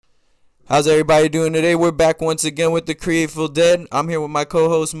How's everybody doing today? We're back once again with the Createful Dead. I'm here with my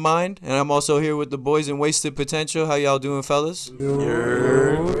co-host Mind, and I'm also here with the boys in Wasted Potential. How y'all doing, fellas? Well,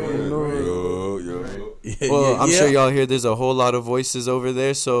 I'm sure y'all hear there's a whole lot of voices over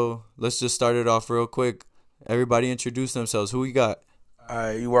there, so let's just start it off real quick. Everybody introduce themselves. Who we got?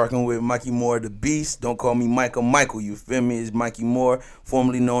 Alright, you working with Mikey Moore, the Beast. Don't call me Michael, you feel me? It's Mikey Moore,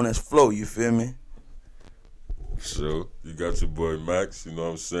 formerly known as Flo, you feel me? So, you got your boy Max, you know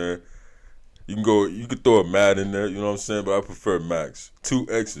what I'm saying? You can throw a Mad in there, you know what I'm saying? But I prefer Max. 2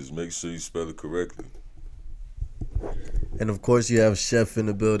 X's, make sure you spell it correctly. And of course, you have Chef in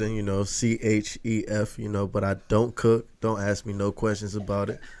the building, CHEF, but I don't cook. Don't ask me no questions about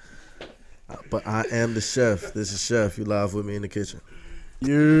it. But I am the chef. This is Chef. You live with me in the kitchen.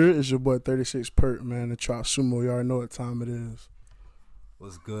 Yeah, it's your boy 36 Perk, man. The Trap Sumo. You already know what time it is.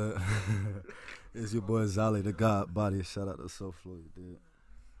 What's good? It's your boy Zali, the God Body. Shout out to SoFlo, you did.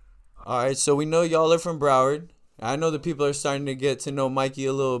 All right, so we know y'all are from Broward. I know the people are starting to get to know Mikey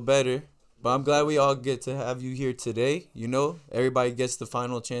a little better, but I'm glad we all get to have you here today. Everybody gets the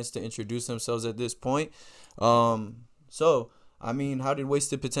final chance to introduce themselves at this point. So, how did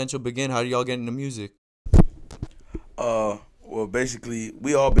Wasted Potential begin? How did y'all get into music? Well, basically,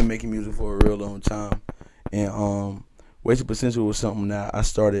 we all been making music for a real long time. And Wasted Potential was something that I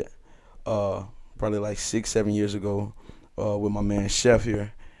started probably like 6-7 years ago with my man Chef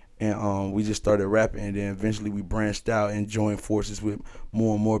here. And we just started rapping, and then eventually we branched out and joined forces with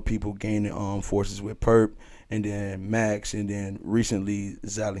more and more people, gaining forces with Perp, and then Max, and then recently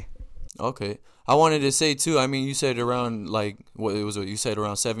Zali. Okay. I wanted to say too, you said around you said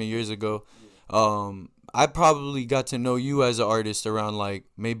around 7 years ago. I probably got to know you as an artist around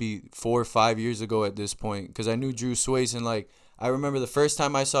maybe 4 or 5 years ago at this point, because I knew Drew Swayze, and I remember the first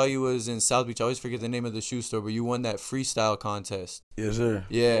time I saw you was in South Beach. I always forget the name of the shoe store, but you won that freestyle contest. Yes, sir.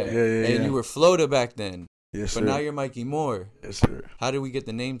 Yeah. And you were Flota back then. Yes, sir. But now you're Mikey Moore. Yes, sir. How did we get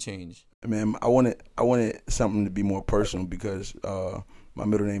the name change? Man, I wanted something to be more personal because my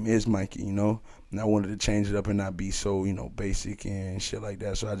middle name is Mikey, and I wanted to change it up and not be so, basic and shit like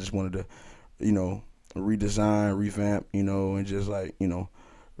that. So I just wanted to, redesign, revamp, and just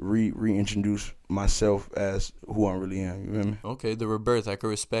reintroduce myself as who I really am. You feel me? Okay, the rebirth. I can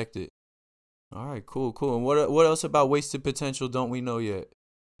respect it. All right, cool. And what else about Wasted Potential don't we know yet?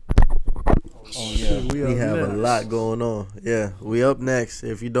 Oh yeah, we have a lot going on. Yeah, we up next.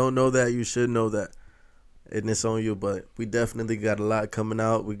 If you don't know that, you should know that, and it's on you. But we definitely got a lot coming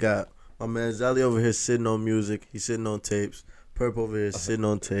out. We got my man Zali over here sitting on music. He's sitting on tapes. Perp over here sitting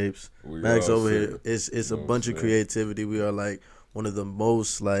on tapes. Max over here. It's a bunch of creativity. We are one of the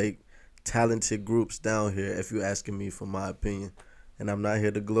most talented groups down here, if you're asking me for my opinion. And I'm not here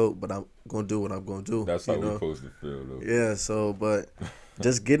to gloat, but I'm gonna do what I'm gonna do. That's how we're supposed to feel, though. Yeah. So, but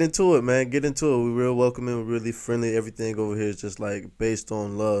just get into it, man. Get into it. We're real welcoming. We're really friendly. Everything over here is just based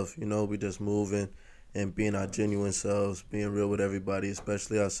on love. We just moving and being our genuine selves, being real with everybody,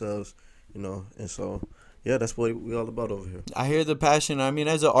 especially ourselves. And so. Yeah, that's what we all about over here. I hear the passion.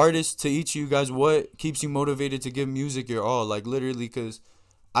 As an artist, to each of you guys, what keeps you motivated to give music your all? Literally, because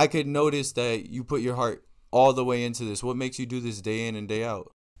I could notice that you put your heart all the way into this. What makes you do this day in and day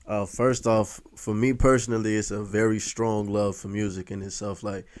out? First off, for me personally, it's a very strong love for music in itself.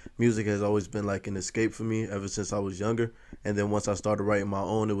 Music has always been an escape for me ever since I was younger. And then once I started writing my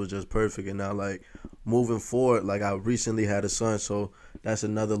own, it was just perfect. And now, moving forward, I recently had a son, so that's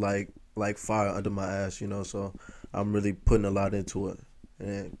another, fire under my ass, so I'm really putting a lot into it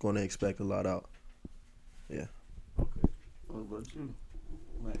and going to expect a lot out. Yeah. Okay. What about you,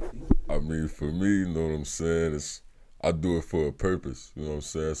 Maxie? For me, you know what I'm saying, I do it for a purpose, you know what I'm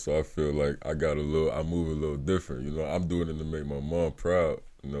saying, so I feel like I move a little different, I'm doing it to make my mom proud,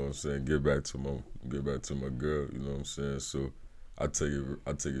 you know what I'm saying, get back to my girl, you know what I'm saying, so I take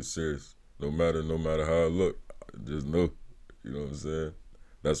it serious, no matter how I look, just know, you know what I'm saying.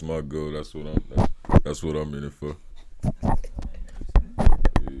 That's my goal. That's what I'm in it for.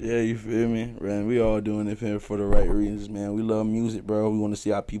 Yeah, you feel me, man? We all doing it here for the right reasons, man. We love music, bro. We want to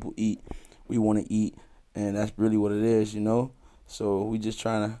see how people eat. We want to eat, and that's really what it is, So we just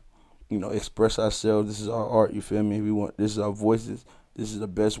trying to, express ourselves. This is our art. You feel me? This is our voices. This is the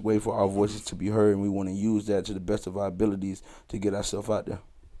best way for our voices to be heard, and we want to use that to the best of our abilities to get ourselves out there.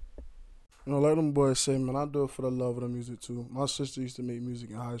 Like them boys say, man, I do it for the love of the music too. My sister used to make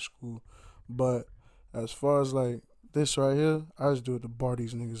music in high school, but as far as this right here, I just do it to bar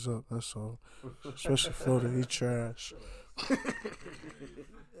these niggas up. That's all. Especially Florida, he trash.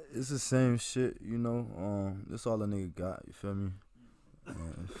 It's the same shit, That's all a nigga got. You feel me?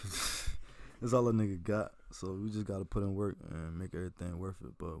 That's all a nigga got. So we just gotta put in work and make everything worth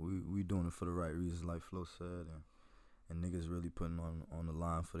it. But we doing it for the right reasons, like Flo said, and niggas really putting on the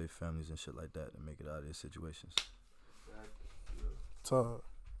line for their families and shit like that to make it out of their situations. Tough.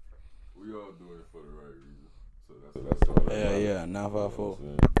 We all doing it for the right reason. So that's all. Yeah, 954.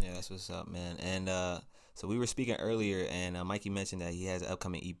 Yeah, that's what's up, man. And so we were speaking earlier, and Mikey mentioned that he has an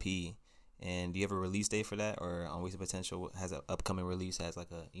upcoming EP. And do you have a release date for that, or on Wasted Potential has an upcoming release, has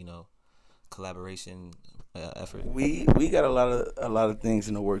like a collaboration effort? We got a lot of things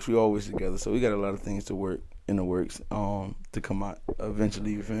in the works. We always together, so we got a lot of things in the works to come out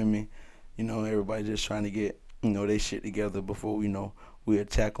eventually. You feel me? Everybody just trying to get they shit together before we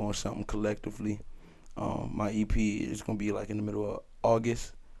attack on something collectively. My EP is gonna be like in the middle of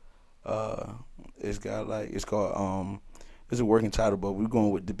August. It's called it's a working title, but we're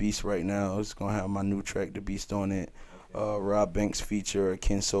going with The Beast right now. It's gonna have my new track, The Beast, on it. Rob Banks feature,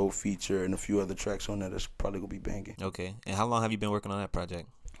 Ken Soul feature, and a few other tracks on there that's probably gonna be banging. Okay. And how long have you been working on that project?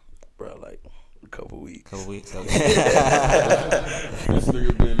 Bro, like a couple weeks. Okay. This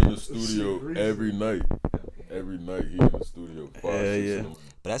nigga been in the studio every night. Every night he in the studio. 5, 6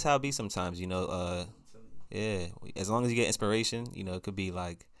 But that's how it be sometimes, Yeah. As long as you get inspiration, it could be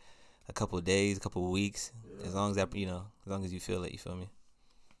like a couple of days, a couple of weeks. As long as that, as long as you feel it, you feel me?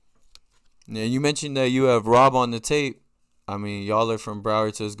 Yeah, you mentioned that you have Rob on the tape. I mean, y'all are from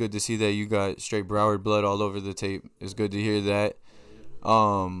Broward, so it's good to see that you got straight Broward blood all over the tape. It's good to hear that.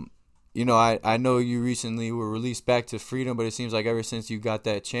 I know you recently were released back to freedom, but it seems like ever since you got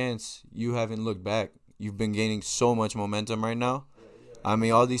that chance, you haven't looked back. You've been gaining so much momentum right now. I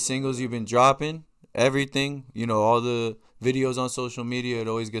mean, all these singles you've been dropping, everything, all the videos on social media, it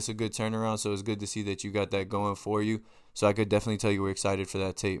always gets a good turnaround, so it's good to see that you got that going for you. So I could definitely tell you we're excited for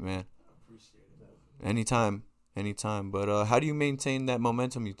that tape, man. Anytime. But how do you maintain that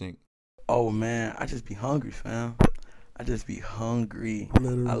momentum, you think? Oh, man, I just be hungry, fam. I just be hungry.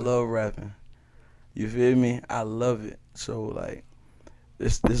 Literally. I love rapping. You feel me? I love it. So, like,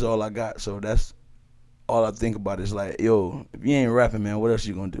 this is all I got. So that's all I think about is like, yo, if you ain't rapping, man, what else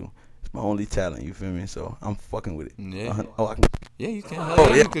you gonna do? It's my only talent, you feel me? So I'm fucking with it. Yeah. I can. Yeah, you can. Oh,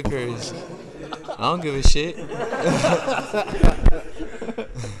 yeah. You could curse. I don't give a shit.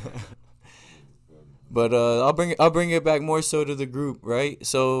 But I'll bring it back more so to the group, right?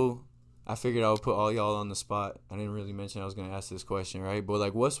 So I figured I would put all y'all on the spot. I didn't really mention I was gonna ask this question, right? But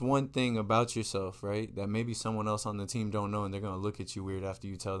like, what's one thing about yourself, right, that maybe someone else on the team don't know, and they're gonna look at you weird after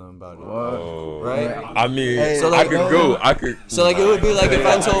you tell them about it, right? I mean, So, like, I could go. I could. So like, it would be like if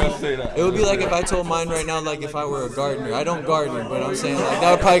I told mine right now, like if I were a gardener. I don't garden, but I'm saying like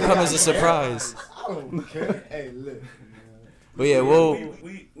that would probably come as a surprise. Hey, look. But yeah, well.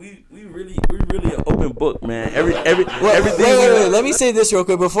 We really an open book, man. Everything. Wait. Let me say this real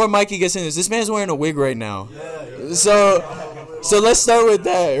quick before Mikey gets in this. This man's wearing a wig right now. So let's start with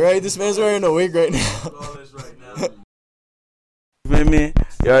that, right? This man's wearing a wig right now. You feel me?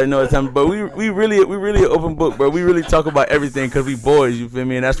 You already know what time. But we really an open book, bro. We really talk about everything because we boys. You feel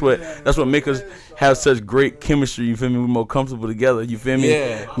me? And that's what make us have such great chemistry. You feel me? We're more comfortable together. You feel me?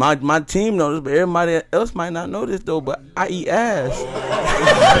 Yeah. My team knows this, but everybody else might not know this though. But I eat ass.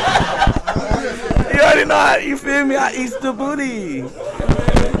 You already know. You feel me? I eat the booty.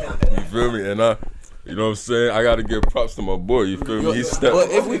 You feel me? And you know what I'm saying? I got to give props to my boy. You feel me? He stepped. Well,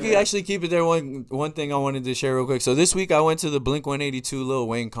 if we could actually keep it there, one thing I wanted to share real quick. So this week I went to the Blink-182 Lil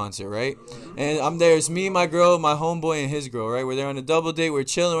Wayne concert, right? And I'm there. It's me, my girl, my homeboy, and his girl, right? We're there on a double date. We're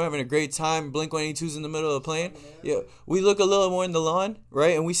chilling. We're having a great time. Blink-182's in the middle of playing. Yeah, we look a little more in the lawn,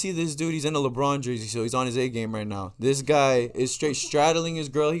 right? And we see this dude. He's in a LeBron jersey, so he's on his A game right now. This guy is straight straddling his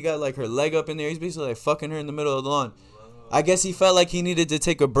girl. He got like her leg up in there. He's basically like fucking her in the middle of the lawn. I guess he felt like he needed to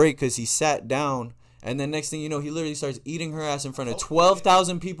take a break because he sat down. And then next thing you know, he literally starts eating her ass in front of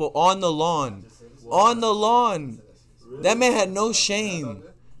 12,000 people on the lawn. On the lawn. That man had no shame.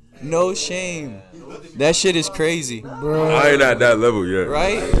 No shame. That shit is crazy. I ain't at that level yet.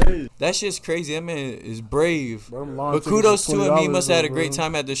 Right? That shit's crazy. That man is brave. But kudos to him. He must have had a great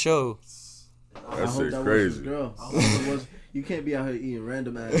time at the show. That shit crazy. You can't be out here eating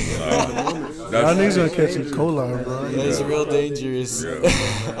random ass. Y'all niggas gonna catch E. coli, bro. That's real dangerous.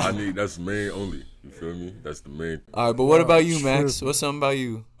 Yeah. That's main only. You feel me? That's the main. All right, but what about you, Max? What's something about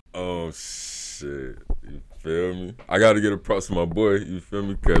you? Oh, shit. You feel me? I got to get a props to my boy. You feel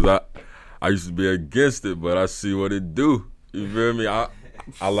me? Because I used to be against it, but I see what it do. You feel me? I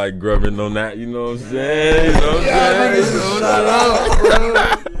like grubbing on that. You know what I'm saying? You know what I'm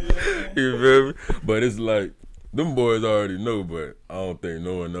saying? You feel me? But it's like, them boys already know, but I don't think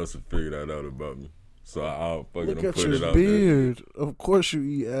no one else will figure that out about me. So I'll fucking Look at put it your out beard. Of course you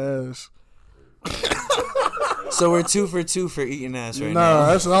eat ass. So we're 2 for 2 for eating ass right Nah, now.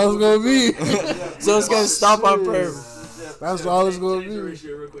 that's all it's gonna be. So it's gonna stop on perm. That's all it's gonna be.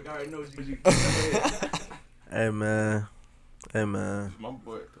 Hey man. My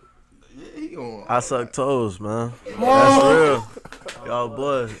boy. I suck toes, man. That's real. Y'all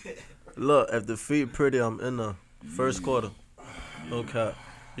boys. Look, if the feet pretty, I'm in the first quarter. No cap.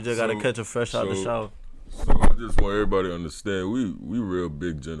 You just gotta catch a fresh out the shower. So I just want everybody to understand, we real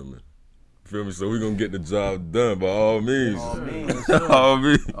big gentlemen. Feel me? So we gonna get the job done by all means. All means. All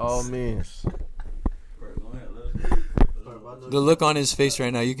means. All means. The look on his face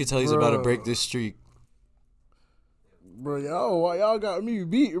right now, you can tell he's about to break this streak. Bro, y'all got me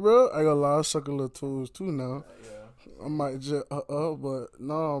beat, bro. I got a lot of suck a little toes too now. I might just but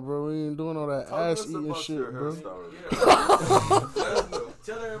no, bro, we ain't doing all that ass eating shit, bro.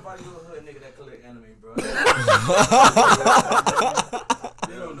 Tell everybody you're a hood nigga that collect anime, bro.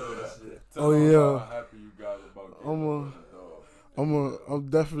 They don't know that shit. Oh yeah. How happy you got about I'm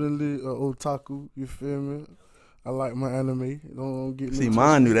definitely a otaku. You feel me? I like my anime. Don't get me. See,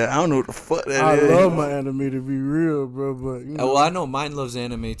 mine knew that. I don't know what the fuck that I is. love my anime to be real, bro. But you know, Well, I know mine loves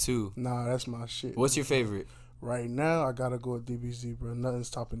anime too. nah, that's my shit. What's your favorite? Right now, I gotta go with DBZ, bro. Nothing's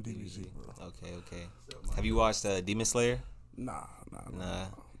topping DBZ, bro. Okay. Have you watched Demon Slayer? Nah. Nah.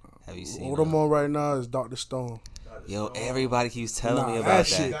 Have you seen? What I'm on right now is Dr. Stone. Yo, everybody keeps telling me Nah, about that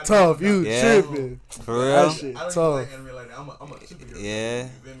shit tough. You Yeah? tripping? For That real? shit I don't tough. like anime like that. I'm a superhero. Yeah. You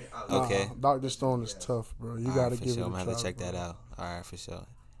feel me? Nah, Okay. Dr. Stone is tough, bro. You All gotta right, for give sure. it I'm a gonna try. have to check bro. that out. All right, for sure.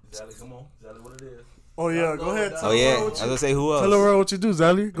 Zally, come on. Zally, what it is? Oh yeah, go ahead. Oh yeah, I was gonna say who Tell the else? world what you do,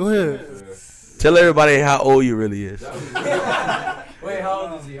 Zally. Go ahead. Tell everybody how old you really is. Wait, how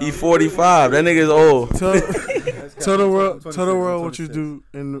old is he? He 45. That nigga is old. Tell the world what you do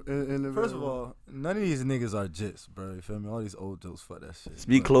in the First of all, none of these niggas are jits, bro. You feel me? All these old jokes, fuck that shit.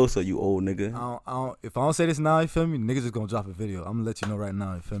 Speak But closer, you old nigga. if I don't say this now, you feel me? Niggas just gonna drop a video. I'm gonna let you know right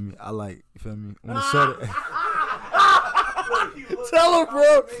now, you feel me? You feel me? When the shut it. Tell him,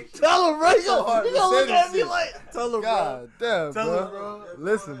 bro. Tell him, bro. You hard to gonna say look this at me shit. like. Tell him, God damn, Tell bro. him, bro.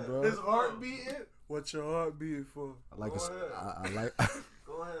 Listen, bro. His heart beating. What's your heart beating for? I like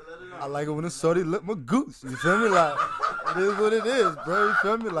I like it when the shorty lick my goose. You feel me? Like, it is what it is, bro. You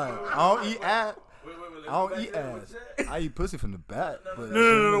feel me? Like, I don't eat ass. I don't eat ass. I eat pussy from the back. But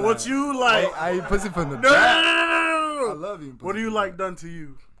No. What you like? I eat pussy from the No. back. I love you. What do you like done to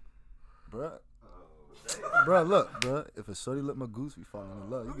you? Bruh. Bruh, look, bruh. If a shorty lick my goose, we falling in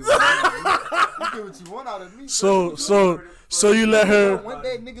love. You get what you want out of me. So you let her One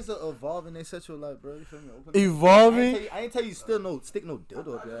day niggas will evolve in their sexual life, bro. You feel me? evolving? I ain't tell you stick no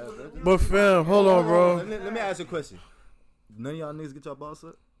dildo up your ass, bro. But fam, hold on, bro. Let me ask you a question. None of y'all niggas get your balls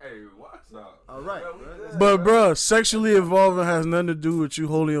sucked? Hey, watch out. All right. But bro, sexually evolving has nothing to do with you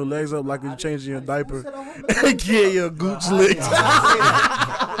holding your legs up like you're changing your diaper. Get your gooch licked.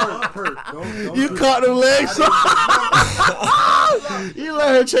 You caught them legs off. You let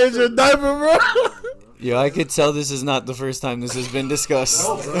her change your diaper, bro. Yo, I could tell this is not the first time this has been discussed.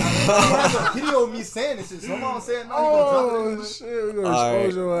 Video of me saying this shit. Someone saying no. Oh shit, we gonna Alright.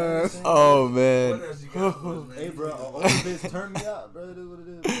 expose your ass. Oh man. Hey, bro, an older bitch turned me out, bro. It is what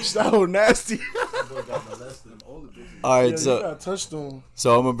it is. So nasty. All right, You so got touched on.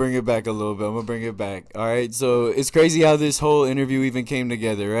 So I'm gonna bring it back a little bit. All right. So it's crazy how this whole interview even came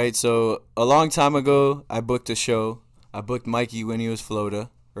together, right? So a long time ago, I booked a show. I booked Mikey when he was Flota,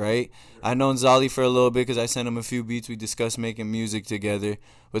 right? I known Zali for a little bit because I sent him a few beats. We discussed making music together.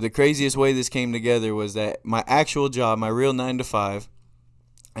 But the craziest way this came together was that my actual job, my real 9 to 5,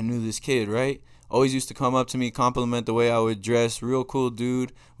 I knew this kid, right? Always used to come up to me, compliment the way I would dress. Real cool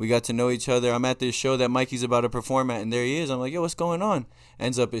dude. We got to know each other. I'm at this show that Mikey's about to perform at, and there he is. I'm like, yo, what's going on?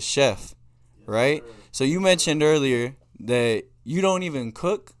 Ends up as Chef, right? So you mentioned earlier that you don't even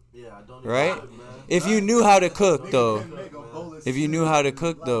cook, right? If you knew how to cook, though,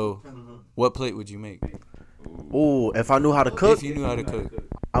 what plate would you make? Ooh, if I knew how to cook, If you knew how to cook.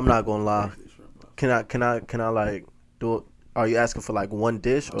 I'm not gonna lie. Can I like do it? Are you asking for like one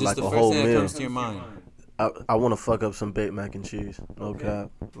dish or Just like the a first whole thing that meal? comes to your mind. I want to fuck up some baked mac and cheese. No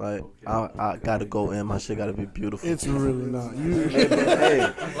cap. Like I gotta go in. My shit gotta be beautiful. It's really not. You, hey,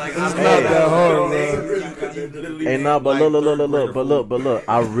 it's not that hard, bro. hey, nah, but look.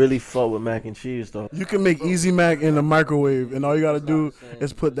 I really fuck with mac and cheese though. You can make Easy Mac in the microwave, and all you gotta do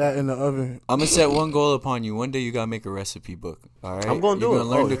is put that in the oven. I'm gonna set one goal upon you. One day you gotta make a recipe book. All right. I'm gonna do You're it. gonna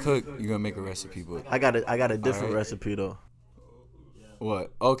learn Oh. to cook. You're gonna make a recipe book. I got a different Alright. recipe though.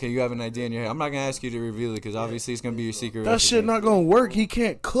 What? Okay, you have an idea in your head. I'm not gonna ask you to reveal it because obviously it's gonna be your secret. That recipe. shit not gonna work. He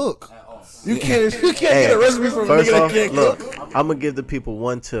can't cook. You can't Hey, get a recipe from a first nigga that off, can't look, cook. I'm gonna give the people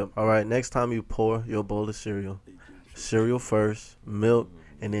one tip. All right, next time you pour your bowl of cereal first, milk,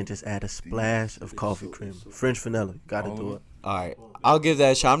 and then just add a splash of coffee cream, French vanilla. You gotta do it. All right, I'll give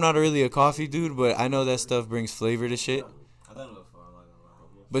that a shot. I'm not really a coffee dude, but I know that stuff brings flavor to shit.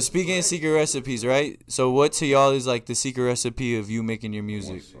 But speaking of secret recipes, right? So what to y'all is like the secret recipe of you making your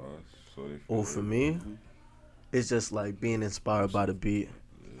music? Well, for me, it's just like being inspired by the beat.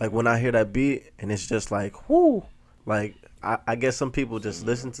 Like when I hear that beat and it's just like, whoo. Like I guess some people just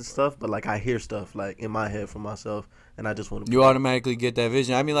listen to stuff, but like I hear stuff like in my head for myself, and I just want to. You automatically get that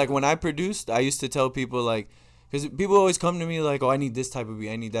vision. I mean, like when I produced, I used to tell people like, because people always come to me like, oh, I need this type of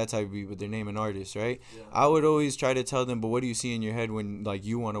beat, I need that type of beat, but their name an artist, right? Yeah. I would always try to tell them, but what do you see in your head when like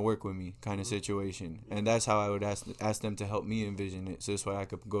you want to work with me, kind of situation, and that's how I would ask them to help me envision it, so this way I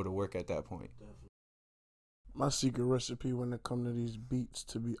could go to work at that point. My secret recipe when it comes to these beats,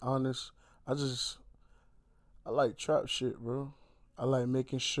 to be honest, I like trap shit, bro. I like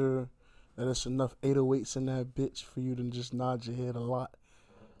making sure that it's enough 808s in that bitch for you to just nod your head a lot.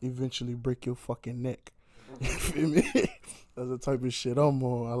 Eventually break your fucking neck. You feel me? That's the type of shit I'm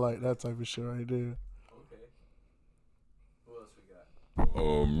on. I like that type of shit right there. Okay. Who else we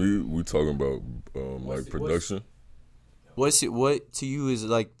got? We talking about like production. What to you is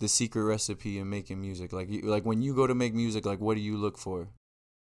like the secret recipe in making music? Like when you go to make music, like what do you look for?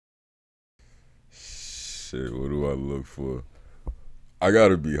 Shit, what do I look for? I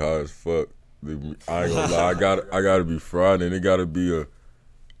gotta be high as fuck. I ain't gonna lie. I gotta be fried, and it gotta be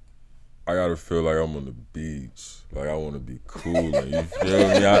I gotta feel like I'm on the beach. Like I wanna be cooling. You feel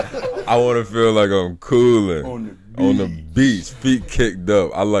me? I wanna feel like I'm cooling on the beach, feet kicked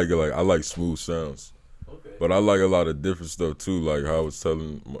up. I like smooth sounds. But I like a lot of different stuff too. Like how I was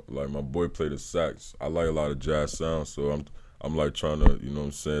telling, like my boy played the sax. I like a lot of jazz sounds, so I'm like trying to, you know what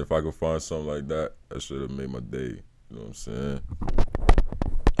I'm saying. If I could find something like that, that should have made my day. You know what I'm saying.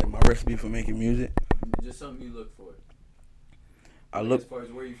 Like my recipe for making music. Just something you look for. I look as far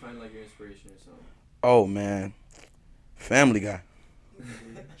as where you find like your inspiration or something. Oh man, Family Guy.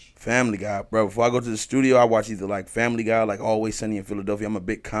 Family Guy, bro. Before I go to the studio, I watch either like Family Guy, like Always Sunny in Philadelphia. I'm a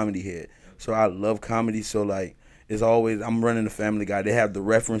big comedy head. So I love comedy. So like it's always I'm running the Family Guy. They have the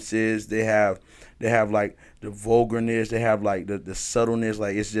references. They have like the vulgarness. They have like the subtleness.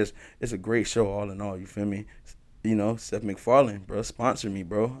 Like it's a great show all in all. You feel me? You know, Seth MacFarlane, bro, sponsor me,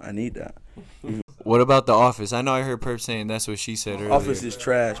 bro. I need that. What about The Office? I know I heard Perp saying that's what she said earlier. Office is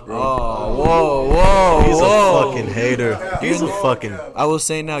trash, bro. Oh, whoa. He's a fucking hater. He's a fucking. I will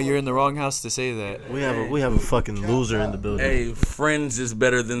say now, you're in the wrong house to say that. We have a fucking loser in the building. Hey, Friends is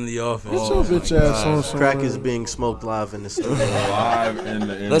better than The Office. Get your bitch ass on somewhere. Crack is being smoked live in the studio. Live in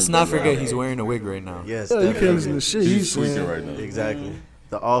the Let's not forget he's wearing a wig right now. Yes, Yeah, you can't listen to shit. He's saying. tweaking right now. exactly.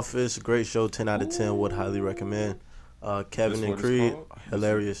 The Office, great show, 10 out of 10. Would highly recommend. Kevin and Creed,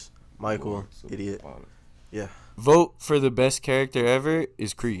 hilarious. Michael, idiot. Yeah. Vote for the best character ever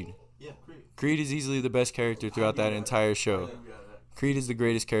is Creed. Yeah, Creed. Creed is easily the best character throughout that entire show. Creed is the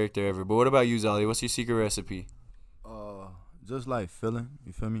greatest character ever. But what about you, Zali? What's your secret recipe? Just like feeling,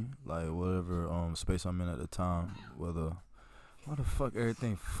 you feel me? Like whatever space I'm in at the time, whether why the fuck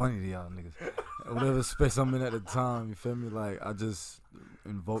everything funny to y'all niggas? Whatever space I'm in at the time, you feel me? Like I just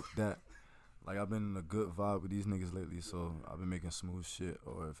invoke that. Like I've been in a good vibe with these niggas lately, so I've been making smooth shit.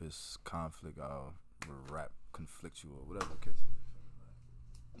 Or if it's conflict, I'll rap conflictual or whatever the case.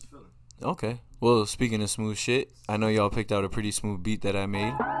 Just feeling. Okay. Well, speaking of smooth shit, I know y'all picked out a pretty smooth beat that I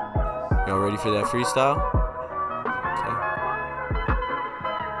made. Y'all ready for that freestyle? Okay.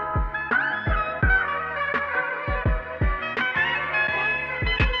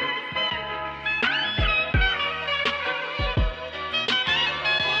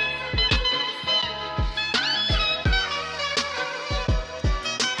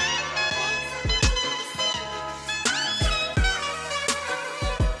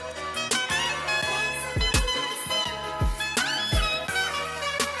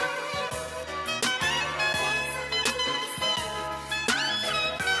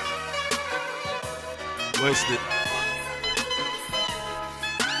 Wasted.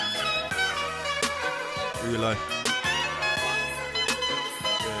 Real life.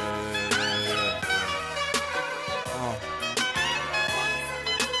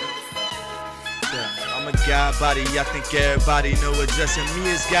 I'ma God body, I think everybody know addressing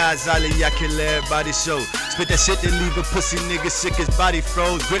me as Ghazali, I kill everybody show. Spit that shit that leave a pussy nigga sick, his body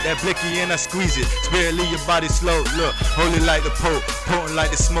froze. Grip that blicky and I squeeze it. Spirit leave your body slow. Look, holy like the Pope, potent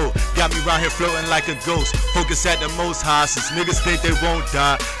like the smoke. Got me round here floating like a ghost. Focus at the most high, since niggas think they won't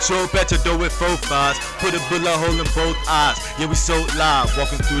die. Show up at your door with 4 5s. Put a bullet hole in both eyes. Yeah, we so live,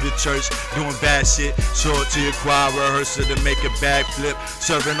 walking through the church, doing bad shit. Show it to your choir rehearsal to make a backflip.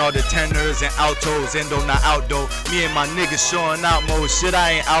 Serving all the tenors and altos, endo not outdoor. Me and my niggas showing out mode. Shit,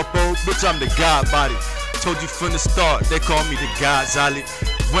 I ain't outbo, bitch, I'm the God body. Told you from the start, they call me the Ghazali.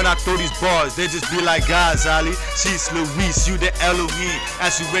 When I throw these bars, they just be like Ghazali. She's Luis, you the Elohim.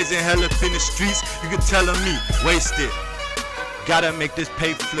 As you raising hell up in the streets, you can tell on me, waste it. Gotta make this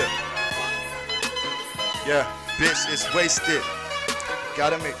pay flip. Yeah, bitch, it's wasted.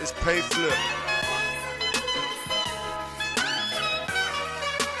 Gotta make this pay flip.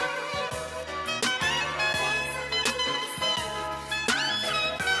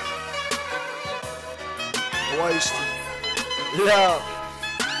 Wasted. Yeah.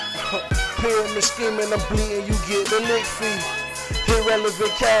 Pyramid scheming, I'm bleeding, you get the lick fee.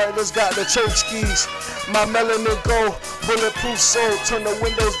 Irrelevant characters got the church keys. My melanin go, bulletproof soul. Turn the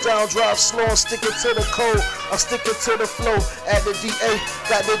windows down, drive slow, I'm sticking to the code. I'm sticking to the flow. At the DA,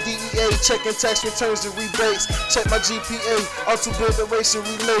 got the DEA. Checking tax returns and rebates. Check my GPA, all too big to race and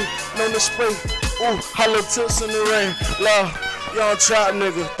relay. Known to spray, ooh, hollow tips in the rain. Love, young trap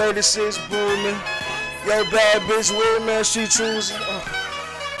nigga, 36 booming. Yo, bad bitch with man, she choosing.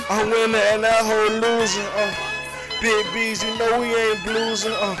 I'm winning and that hoe losing. Big B's, you know we ain't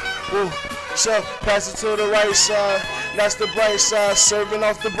bluesing. So pass it to the right side. That's the bright side, serving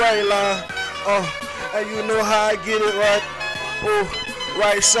off the bright line. And you know how I get it right.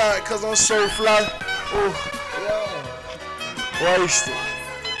 Right side, cause I'm so fly. Yeah. Wasted.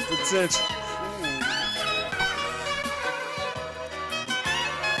 Potential.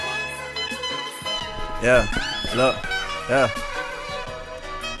 Yeah, look,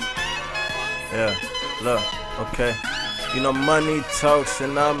 look, okay. You know money talks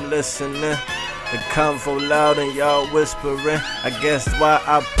and I'm listening. The convo loud and y'all whispering. I guess why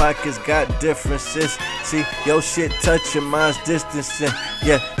our pockets got differences. See, your shit touching, mine's distancing.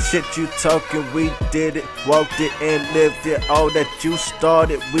 Yeah, shit you talking, we did it. Walked it and lived it. All that you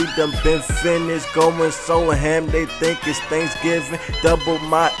started, we done been finished. Going so ham, they think it's Thanksgiving. Double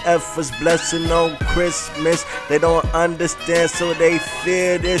my efforts, blessing on Christmas. They don't understand, so they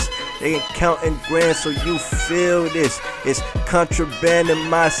fear this. They ain't counting grand, so you feel this. It's contraband in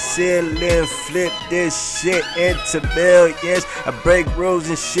my ceiling. Flip this shit into millions. I break rules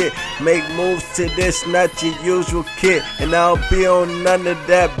and shit. Make moves to this, not your usual kid. And I don't be on none of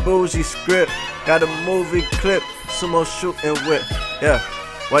that bougie script. Got a movie clip, sumo shooting whip. Yeah,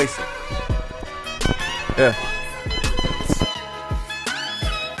 wasted. Yeah.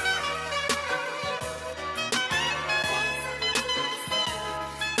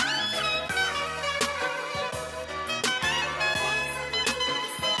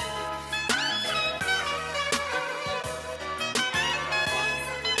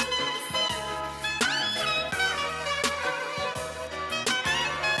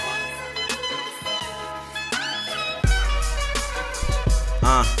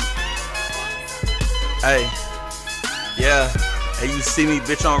 Hey, yeah. Hey, you see me,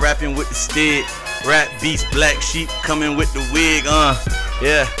 bitch, I'm rapping with the stick. Rap beast, black sheep coming with the wig,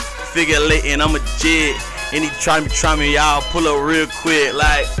 yeah. Figure late and I'm a jig. Any try me, y'all pull up real quick.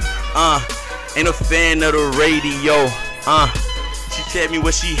 Like, ain't a fan of the radio, She tell me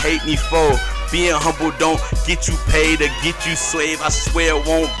what she hate me for. Being humble don't get you paid or get you swayed. I swear it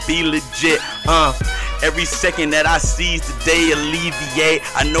won't be legit, Every second that I seize the day alleviate.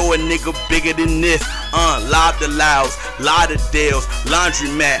 I know a nigga bigger than this. Lob the louds, lot of Dales,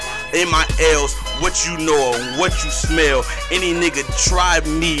 laundromat in my L's. What you know, what you smell. Any nigga try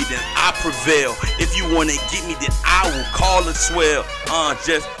me, then I prevail. If you wanna get me, then I will call it swell.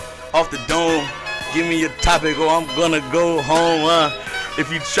 Just off the dome, give me your topic or I'm gonna go home.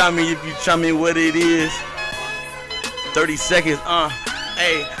 If you try me what it is. 30 seconds,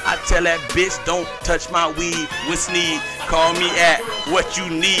 Hey, I tell that bitch don't touch my weed. When sneeze, call me at what you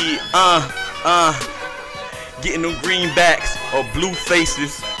need. Getting them greenbacks or blue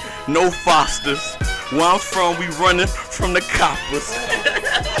faces, no Fosters. Where I'm from, we running from the coppers.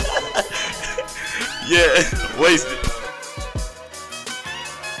 Yeah, wasted.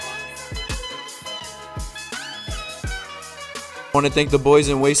 I want to thank the boys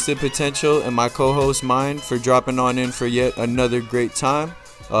in Wasted Potential and my co-host Mind for dropping on in for yet another great time.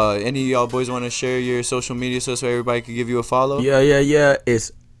 Any of y'all boys want to share your social media so everybody can give you a follow? Yeah.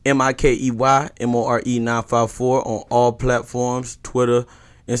 It's MIKEY MORE 954 on all platforms, Twitter,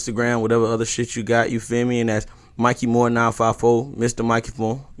 Instagram, whatever other shit you got. You feel me? And that's Mikey Moore 954, Mr. Mikey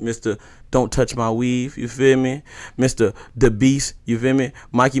Moore, Mr. Don't Touch My Weave. You feel me? Mr. The Beast. You feel me?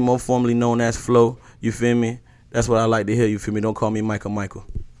 Mikey Moore, formerly known as Flo. You feel me? That's what I like to hear. You feel me? Don't call me Michael.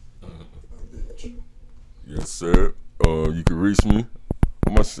 Yes, sir. You can reach me.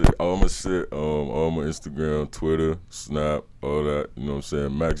 I'm gonna say all my Instagram, Twitter, Snap, all that. You know what I'm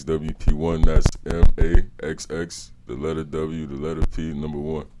saying? MaxWP1. That's MAXX. The letter W, the letter P, number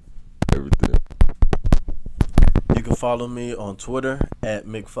 1. Everything. You can follow me on Twitter at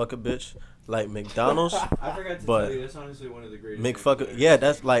McFuckabitch, like McDonald's. I forgot to but tell you, that's honestly one of the greatest. McFucker, yeah,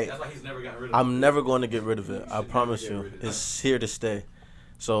 that's like. That's why he's never gotten rid of it. I'm never going to get rid of it. I promise you, it's here to stay.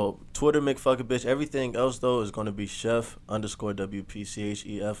 So Twitter McFuckabitch. Everything else though is going to be Chef_WP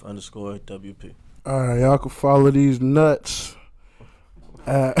CHEF_WP. All right, y'all can follow these nuts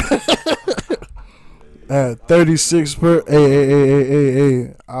at 36 per.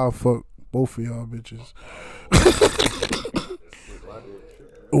 Hey. I'll fuck both of y'all bitches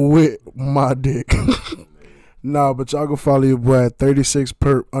with my dick. Nah, but y'all can follow your boy at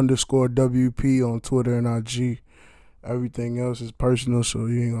 36perp_WP on Twitter and IG. Everything else is personal, so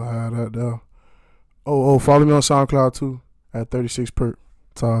you ain't gonna have that though. Oh, follow me on SoundCloud too at 36perp.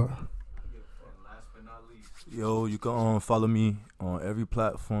 Todd. Yo, you can follow me on every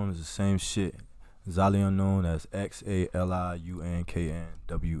platform. It's the same shit. Zaliunknown, known as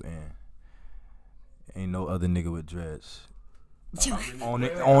XALIUNKNWN. Ain't no other nigga with dreads. on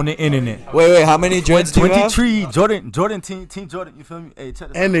the internet. Wait, how many dreads do you have? 23, Jordan, Team Jordan, you feel me? Hey, check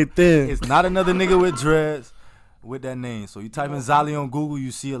this out. Anything. It's not another nigga with dreads with that name. So you type in Zali on Google,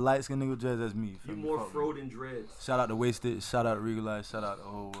 you see a light-skinned nigga with dreads, that's me. You more fro than dreads. Shout out to Wasted, shout out to Regalize, shout out to the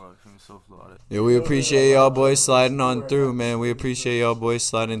whole world. Feel me? So Florida. Yeah, we appreciate y'all boys sliding on through, man. We appreciate y'all boys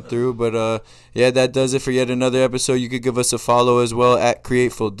sliding through. But yeah, that does it for yet another episode. You could give us a follow as well at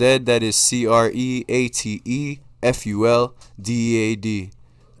Createful Dead. That is CREATEFULDEAD.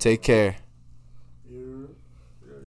 Take care.